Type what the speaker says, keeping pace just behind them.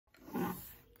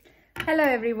Hello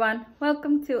everyone,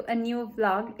 welcome to a new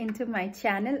vlog into my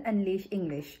channel Unleash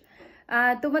English.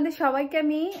 তোমাদের সবাইকে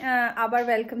আমি আবার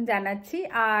ওয়েলকাম জানাচ্ছি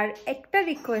আর একটা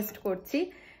রিকোয়েস্ট করছি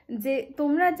যে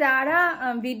তোমরা যারা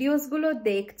ভিডিওসগুলো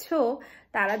দেখছো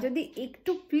তারা যদি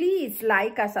একটু প্লিজ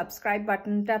লাইক আর সাবস্ক্রাইব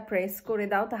বাটনটা প্রেস করে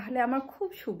দাও তাহলে আমার খুব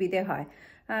সুবিধে হয়।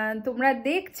 তোমরা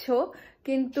দেখছো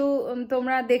কিন্তু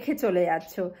তোমরা দেখে চলে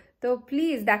যাচ্ছ, তো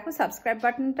প্লিজ দেখো সাবস্ক্রাইব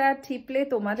বাটনটা টিপলে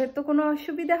তোমাদের তো কোনো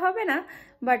অসুবিধা হবে না,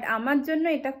 বাট আমার জন্য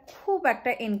এটা খুব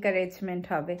একটা এনকারেজমেন্ট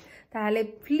হবে। তাহলে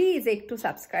প্লিজ একটু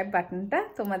সাবস্ক্রাইব বাটনটা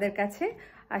তোমাদের কাছে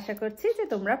আশা করছি যে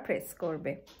তোমরা প্রেস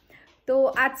করবে। তো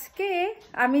আজকে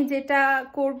আমি যেটা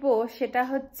করব সেটা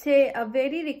হচ্ছে a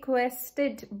very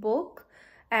requested book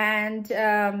and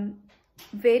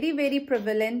very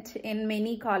prevalent in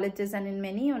many colleges and in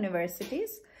many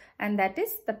universities, and that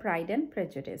is the Pride and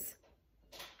Prejudice.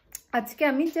 আজকে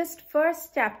আমি just first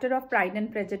chapter of pride and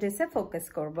প্রেজুডিসে focus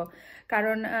করব,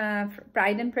 কারণ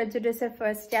প্রাইড অ্যান্ড প্রেজুডিসের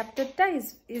ফার্স্ট চ্যাপ্টারটা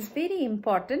is very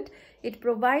important. It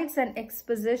provides an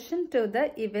exposition to the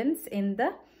events in the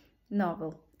novel,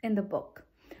 in the book.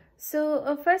 So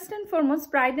first and foremost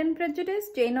pride and prejudice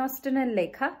gen অস্টেনের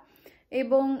লেখা,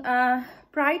 এবং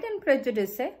pride and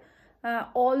প্রেজুডিসে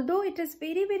although it is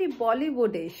very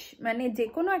Bollywoodish, মানে যে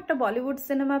কোনো একটা Bollywood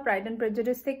cinema pride and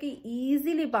prejudice থেকে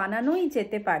easily বানানোই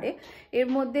যেতে পারে। এর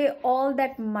মধ্যে অল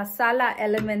দ্যাট মশালা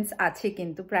এলিমেন্টস আছে,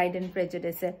 কিন্তু প্রাইড অ্যান্ড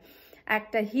প্রেজুডিসে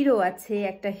একটা হিরো আছে,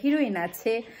 একটা হিরোইন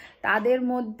আছে, তাদের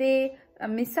মধ্যে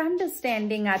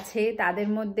মিসআন্ডারস্ট্যান্ডিং আছে, তাদের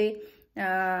মধ্যে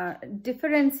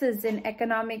ডিফারেন্সেস ইন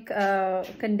ইকোনমিক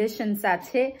কন্ডিশনস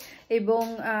আছে, এবং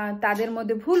তাদের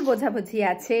মধ্যে ভুল বোঝাবুঝি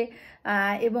আছে,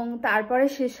 এবং তারপরে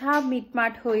সেসব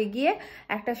মিটমাট হয়ে গিয়ে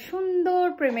একটা সুন্দর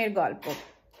প্রেমের গল্প।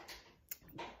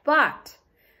 বাট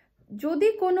যদি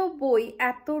কোনো বই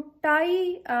এতটাই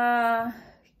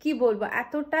কি বলবো,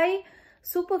 এতটাই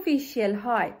সুপারফিশিয়াল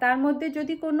হয়, তার মধ্যে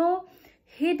যদি কোনো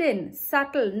হিডেন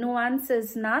সাটল নুয়ান্সেস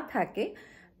না থাকে,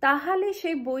 তাহলে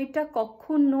সেই বইটা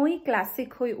কখনোই ক্লাসিক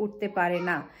হয়ে উঠতে পারে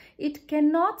না। It can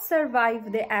not survive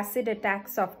the acid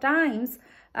attacks of Times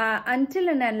until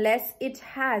and unless it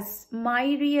has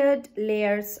myriad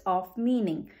layers of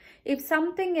meaning. If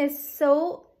something is so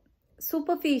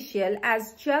superficial as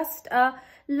just a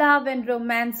love and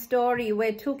romance story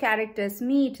where two characters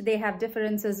meet, they have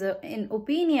differences in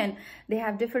opinion, they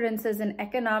have differences in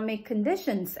economic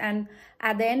conditions, and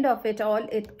at the end of it all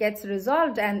it gets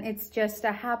resolved and it's just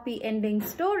a happy ending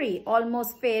story,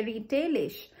 almost fairy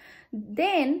tale-ish,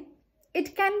 then it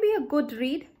can be a good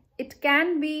read, it can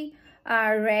be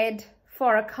read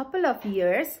for a couple of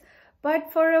years, but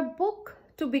for a book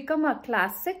to become a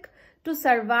classic, to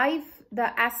survive the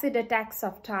acid attacks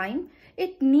of time,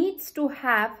 it needs to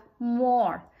have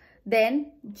more than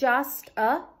just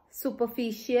a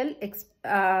superficial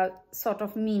sort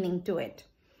of meaning to it.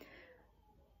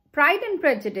 Pride and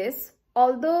Prejudice,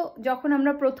 although যখন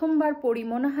আমরা প্রথমবার পড়ি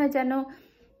মনে হয় যেন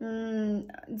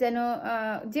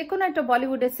যে কোনো একটা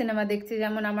বলিউডের সিনেমা দেখছি।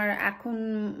 যেমন আমার এখন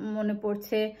মনে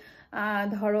পড়ছে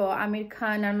ধরো আমির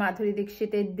খান আর মাধুরী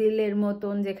দীক্ষিতের দিলের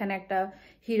মতন, যেখানে একটা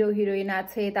হিরো হিরোইন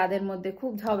আছে, তাদের মধ্যে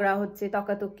খুব ঝগড়া হচ্ছে,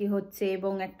 তকাতকি হচ্ছে,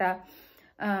 এবং একটা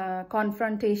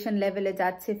কনফ্রন্টেশন লেভেলে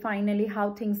যাচ্ছে। Finally how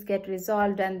things gate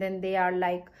resolved and then they R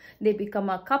like they become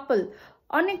a কাপল।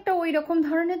 অনেকটা ওই রকম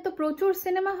ধরনের তো প্রচুর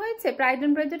সিনেমা হয়েছে। প্রাইড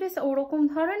অ্যান্ড প্রেজুডিস ওরকম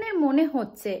ধরনের মনে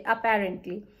হচ্ছে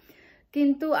অ্যাপারেন্টলি,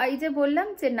 কিন্তু এই যে বললাম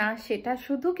যে না, সেটা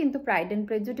শুধু কিন্তু প্রাইড অ্যান্ড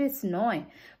প্রেজুডিস নয়।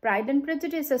 Pride and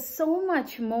prejudice is so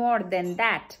much more than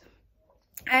that.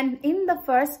 And in the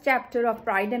first chapter of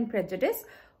Pride and Prejudice,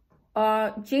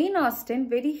 Jane Austen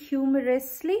very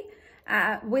humorously,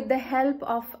 with the help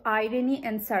of irony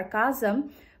and sarcasm,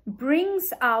 brings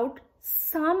out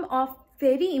some of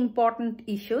very important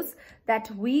issues that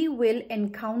we will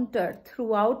encounter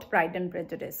throughout Pride and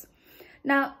Prejudice.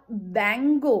 Now,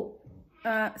 Bango,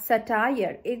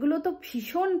 satire, এগুলো তো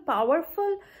ভীষণ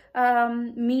powerful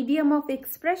medium of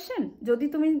expression. যদি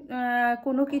তুমি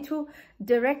কোনো কিছু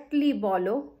directly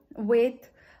বলো with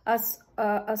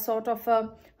a sort of a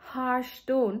harsh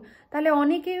tone, তাহলে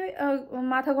অনেকে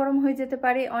মাথা গরম হয়ে যেতে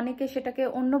পারে, অনেকে সেটাকে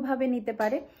অন্যভাবে নিতে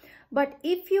পারে। But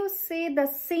if you say the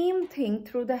same thing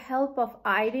through the help of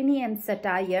irony and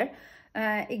satire,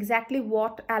 exactly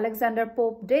what Alexander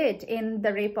Pope did in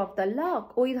The Rape of the Lock,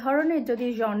 ওই ধরনের যদি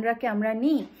জনরাকে আমরা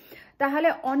নিই, তাহলে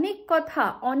অনেক কথা,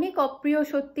 অনেক অপ্রিয়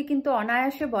সত্যি কিন্তু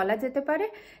অনায়াসে বলা যেতে পারে,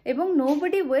 এবং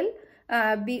nobody will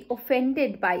be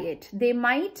offended by it. They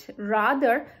might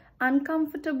rather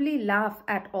uncomfortably laugh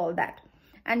at all that.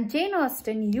 And Jane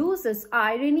Austen uses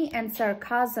irony and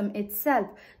sarcasm itself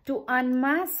to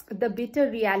unmask the bitter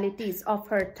realities of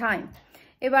her time.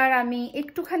 এবার আমি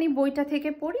একটুখানি বইটা থেকে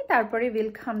পড়ি, তারপরে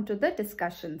we'll come to the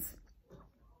discussions.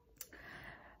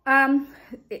 um,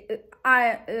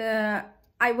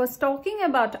 I was talking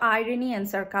about irony and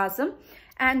sarcasm,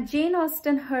 and Jane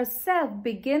Austen herself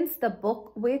begins the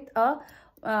book with a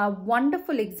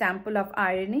wonderful example of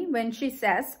irony when she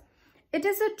says, "It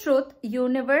is a truth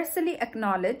universally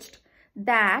acknowledged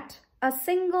that a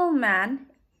single man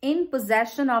in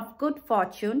possession of good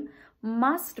fortune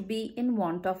must be in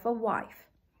want of a wife."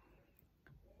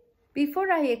 Before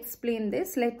I explain this,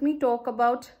 let me talk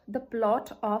about the plot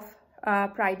of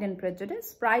Pride and Prejudice.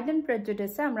 Pride and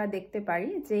Prejudice আমরা দেখতে পারি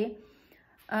যে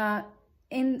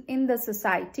in the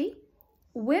society,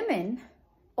 women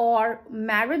or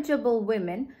marriageable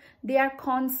women, they are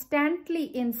constantly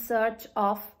in search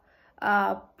of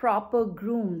proper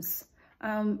grooms.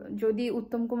 যদি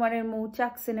উত্তম কুমারের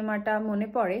মৌচাক সিনেমাটা মনে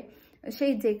পড়ে,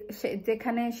 সেই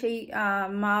যেখানে সেই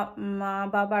মা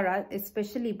বাবারা,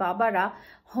 স্পেশালি বাবারা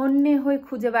হন্যে হয়ে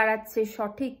খুঁজে বেড়াচ্ছে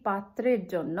সঠিক পাত্রের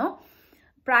জন্য,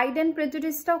 প্রাইড অ্যান্ড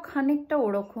প্রেজুডিসটাও খানিকটা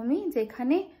ওরকমই,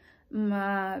 যেখানে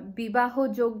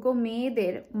বিবাহযোগ্য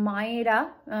মেয়েদের মায়েরা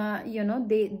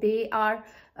they are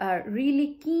really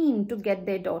keen to get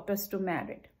their daughters to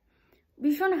married.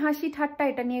 ভীষণ হাসি ঠাট্টা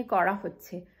এটা নিয়ে করা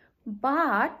হচ্ছে,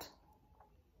 বাট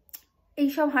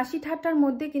এইসব হাসি ঠাট্টার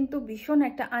মধ্যে কিন্তু ভীষণ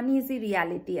একটা আনইজি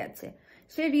রিয়ালিটি আছে।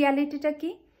 সেই রিয়ালিটিটা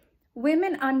কি?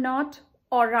 women are not,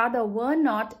 or rather were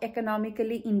not,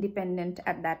 economically independent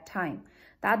at that time.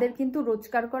 তাদের কিন্তু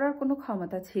রোজগার করার কোনো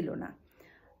ক্ষমতা ছিল না।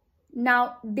 Now,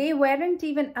 they weren't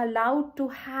even allowed to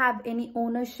have any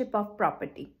ownership of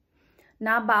property.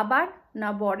 Na babar, na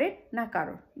borer, na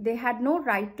karor. They had no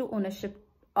right to ownership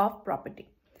of property.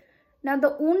 Now,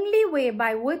 the only way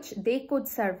by which they could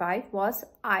survive was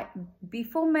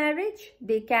before marriage,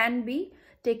 they can be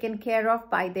taken care of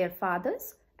by their fathers,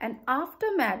 and after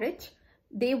marriage,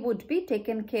 they would be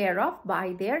taken care of by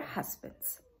their husbands.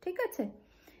 ঠিক আছে?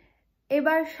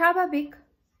 এবার স্বাভাবিক,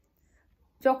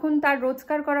 যখন তার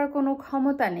রোজগার করার কোনো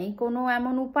ক্ষমতা নেই, কোনো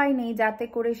এমন উপায় নেই যাতে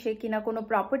করে সে কিনা কোনো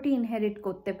প্রপার্টি ইনহেরিট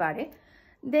করতে পারে,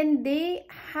 then they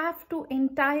have to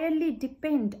entirely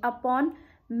depend upon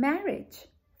marriage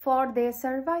for their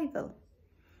survival.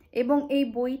 এবং এই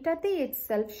বইটাতেই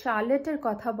itself শার্লেটের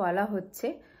কথা বলা হচ্ছে,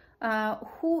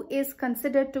 who is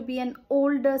considered to be an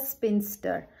older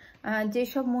spinster.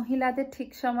 যেসব মহিলাদের ঠিক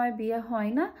সময় বিয়ে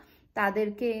হয় না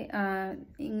তাদেরকে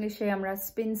ইংলিশে আমরা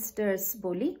স্পিনস্টার্স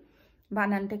বলি।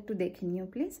 বানানটা একটু দেখে নিও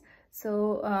প্লিজ। সো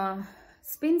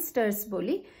স্পিনস্টার্স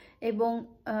বলি, এবং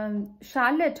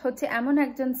শার্লেট হচ্ছে এমন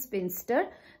একজন স্পিনস্টার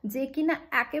যে কিনা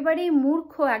একেবারেই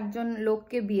মূর্খ একজন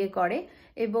লোককে বিয়ে করে,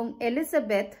 এবং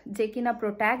এলিজাবেথ যে কিনা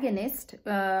protagonist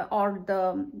or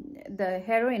the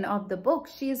heroin of the book,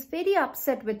 she is very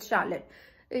upset with Charlotte.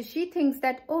 She thinks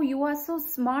that, oh, you are so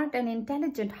smart and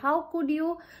intelligent. How could you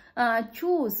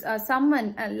choose someone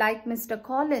like Mr.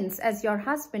 Collins as your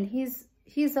husband?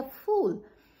 He's a fool.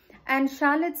 And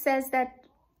Charlotte says that,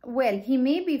 well, he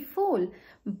may be fool,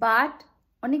 but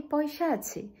অনেক পয়সা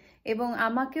আছে এবং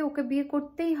আমাকে ওকে বিয়ে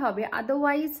করতেই হবে,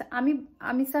 otherwise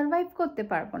আমি survive করতে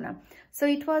পারবো না। So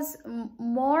it was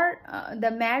more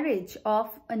the marriage of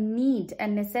a need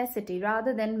and necessity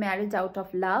rather than marriage out of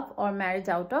love or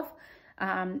marriage out of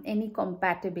any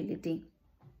compatibility.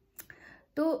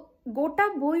 তো গোটা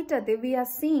বইটাতে we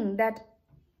are seeing that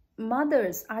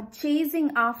mothers are chasing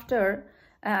after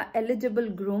eligible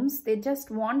grooms. They just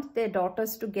want their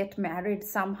daughters to get married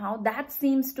somehow. That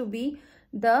seems to be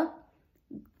the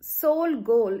sole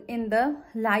goal in the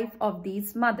life of these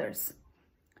mothers.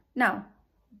 Now,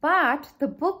 but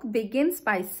the book begins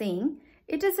by saying,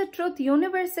 "It is a truth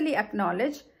universally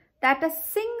acknowledged that a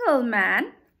single man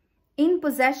in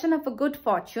possession of a good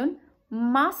fortune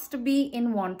must be in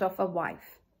want of a wife."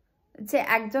 যে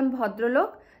একজন ভদ্রলোক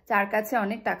যার কাছে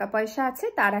অনেক টাকা পয়সা আছে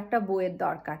তার একটা বউয়ের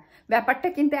দরকার। ব্যাপারটা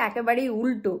কিন্তু একেবারেই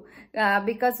উল্টো,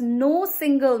 because no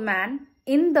single man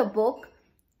in the book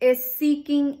is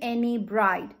seeking any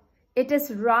bride. It is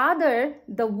rather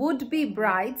the would-be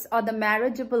brides or the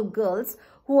marriageable girls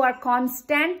who are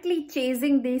constantly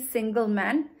chasing these single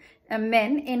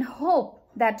men in hope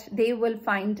that they will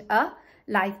find a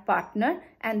life partner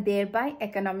and thereby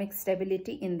economic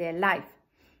stability in their life.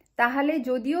 তাহলে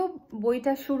যদিও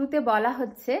বইটা শুরুতে বলা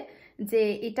হচ্ছে যে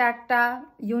এটা একটা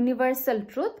universal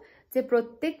truth যে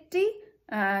প্রত্যেকটি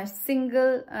সিঙ্গল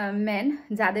মেন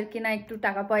যাদের কিনা একটু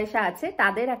টাকা পয়সা আছে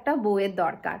তাদের একটা বউয়ের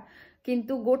দরকার,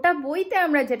 কিন্তু গোটা বইতে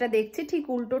আমরা যেটা দেখছি ঠিক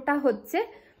উল্টোটা হচ্ছে।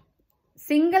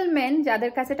 সিঙ্গল মেন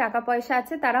যাদের কাছে টাকা পয়সা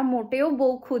আছে তারা মোটেও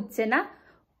বউ খুঁজছে না,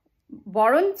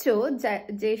 বরঞ্চ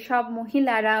যে সব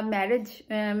মহিলারা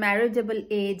ম্যারেজেবল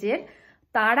এজের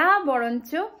তারা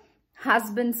বরঞ্চ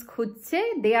husbands খুঁজছে।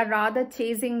 They are rather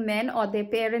chasing men, or their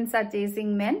parents are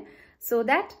chasing men, so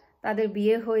that তাদের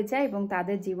বিয়ে হয়ে যায় এবং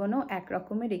তাদের জীবনেও এক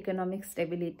রকমের ইকোনমিক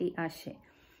স্টেবিলিটি আসে।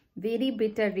 Very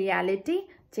bitter reality.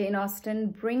 Jane Austen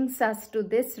brings us to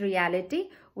this reality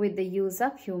with the use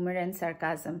of humor and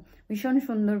sarcasm. ভীষণ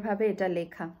সুন্দরভাবে এটা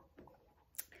লেখা।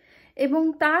 এবং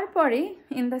তারপরে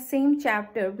in the same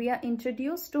chapter we are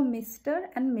introduced to Mr.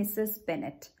 and Mrs.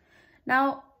 Bennet. Now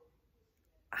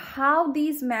how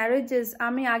these marriages,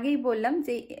 আমি আগেই বললাম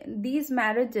যে these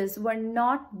marriages were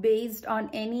not based on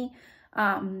any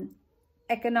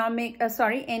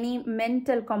any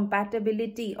mental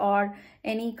compatibility or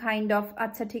any kind of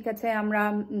আচ্ছা ঠিক আছে আমরা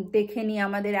দেখে নি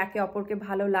আমাদের একে অপরকে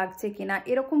ভালো লাগছে কিনা,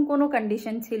 এরকম কোনো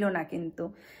কন্ডিশন ছিল না। কিন্তু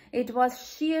it was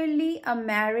sheerly a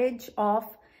marriage of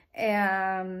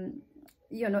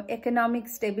economic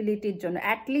stabilityর জন্য,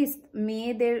 at least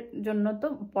মেয়েদের জন্য তো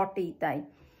বটেই তাই।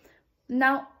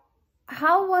 Now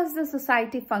how was the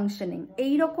society functioning?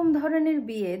 এইরকম ধরনের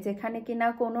বিয়ে যেখানে কিনা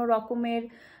কোনো রকমের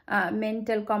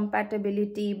mental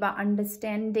compatibility বা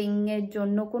understanding এর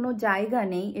জন্য কোনো জায়গা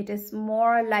নেই, it is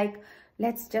more like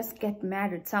let's just get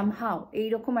married somehow,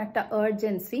 এইরকম একটা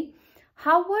urgency.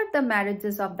 How were the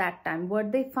marriages of that time? Were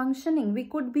they functioning? We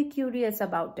could be curious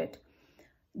about it.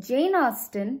 Jane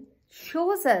Austen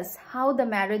shows us how the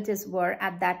marriages were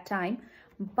at that time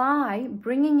by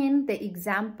bringing in the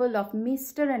example of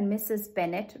Mr. and Mrs.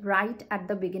 Bennet right at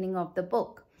the beginning of the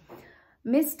book.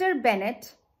 Mr. Bennet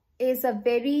is a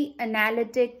very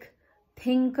analytic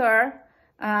thinker,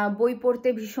 বই পড়তে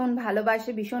ভীষণ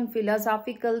ভালোবাসে, ভীষণ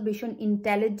philosophical, ভীষণ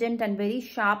intelligent and very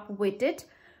sharp-witted,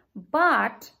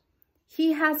 but he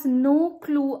has no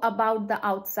clue about the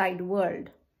outside world.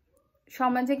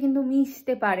 সমাজে কিন্তু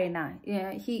মিশতে পারে না।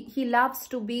 He loves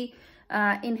to be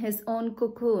in his own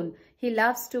cocoon. He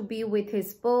loves to be with his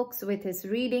books, with his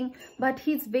reading, but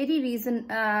he's very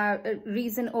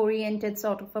reason-oriented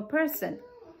sort of a person.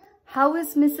 How is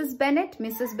Mrs. Bennet?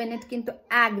 Mrs. Bennet কিন্তু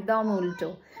একদম উল্টো।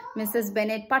 Mrs.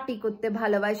 Bennet party করতে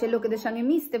ভালোবাসে, লোকেদের সঙ্গে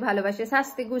মিশতে ভালোবাসে,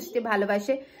 সাজতে গুছতে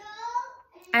ভালোবাসে,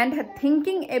 and her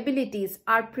thinking abilities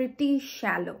are pretty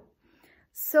shallow.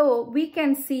 So we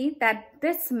can see that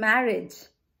this marriage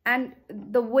and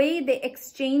the way they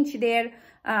exchange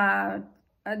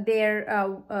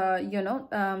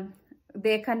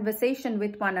their conversation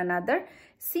with one another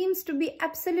seems to be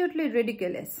absolutely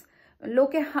ridiculous.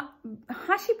 লোকে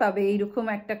হাসি পাবে এইরকম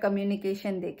একটা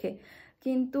কমিউনিকেশন দেখে,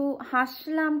 কিন্তু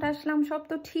হাসলাম টাসলাম সব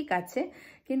তো ঠিক আছে,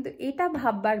 কিন্তু এটা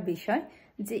ভাববার বিষয়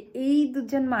যে এই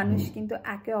দুজন মানুষ কিন্তু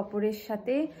একে অপরের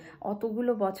সাথে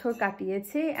অতগুলো বছর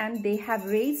কাটিয়েছে and they have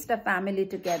raised a family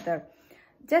together.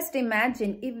 Just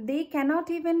imagine if they cannot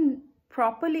even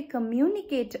properly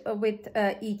communicate with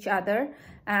each other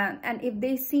and if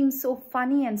they seem so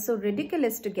funny and so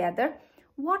ridiculous together,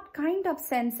 what kind of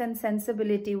sense and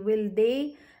sensibility will they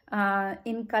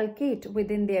inculcate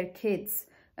within their kids?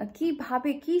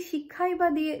 কিভাবে কি শিক্ষাই বা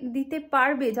দিতে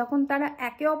পারবে যখন তারা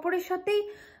একে অপরের সাথেই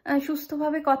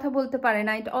সুস্থভাবে কথা বলতে পারে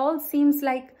না? It all seems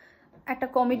like একটা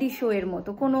কমেডি শো এর মতো,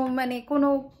 কোনো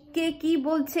কে কি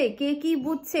বলছে, কে কি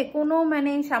বুঝছে, কোনো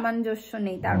সামঞ্জস্য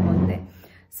নেই তার মধ্যে।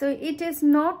 So it is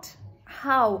not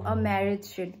how a marriage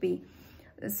should be.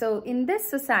 So in this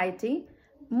society,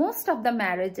 most of the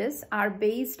marriages are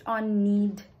based on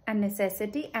need and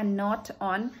necessity and not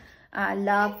on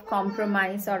love,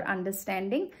 compromise or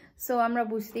understanding. So আমরা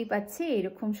বুঝতেই পাচ্ছি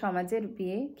এরকম সমাজের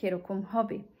বিয়ে কিরকম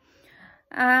হবে।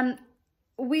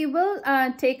 We will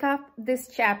take up this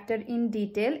chapter in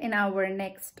detail in our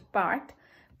next part.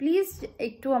 Please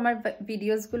একটু আমার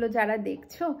ভিডিওসগুলো যারা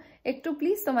দেখছো একটু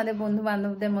প্লিজ তোমাদের বন্ধু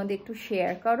বান্ধবদের মধ্যে একটু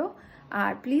শেয়ার করো,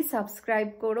 আর প্লিজ সাবস্ক্রাইব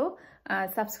করো।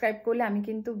 সাবস্ক্রাইব করলে আমি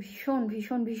কিন্তু ভীষণ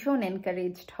ভীষণ ভীষণ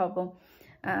এনকারেজড হব।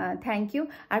 Thank you.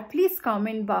 R please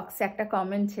comment বক্সে একটা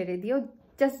কমেন্ট ছেড়ে দিও,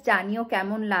 জাস্ট জানিও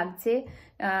কেমন লাগছে,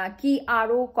 কি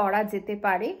আরও করা যেতে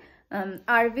পারে।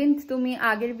 Arvind, তুমি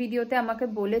আগের ভিডিওতে আমাকে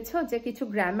বলেছো যে কিছু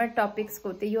গ্রামার টপিকস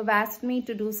করতে। You have asked me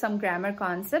to do some grammar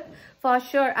concept. For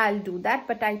sure, I'll do that,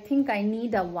 but I think I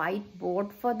need a whiteboard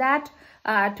for that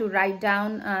to write down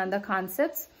the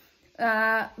concepts.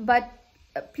 But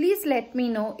please let me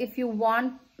know if you want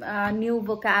new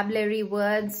vocabulary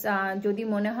words. যদি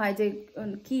মনে হয় যে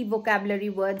কি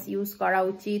vocabulary words use করা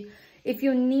উচিত, if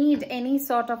you need any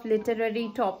sort of literary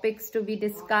topics to be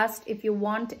discussed, if you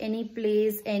want any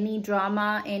plays, any drama,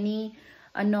 any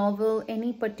novel,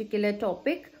 any particular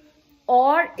topic,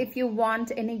 or if you want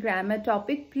any grammar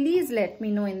topic, please let me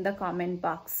know in the comment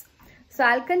box. So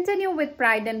I'll continue with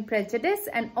Pride and Prejudice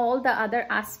and all the other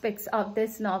aspects of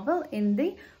this novel in the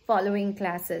following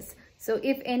classes. So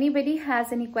if anybody has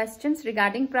any questions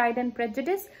regarding Pride and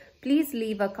Prejudice, please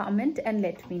leave a comment and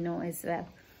let me know as well.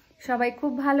 সবাই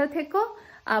খুব ভালো থেকো,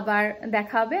 আবার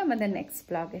দেখা হবে আমাদের next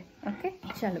ব্লগে। ওকে,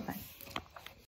 চলো বাই।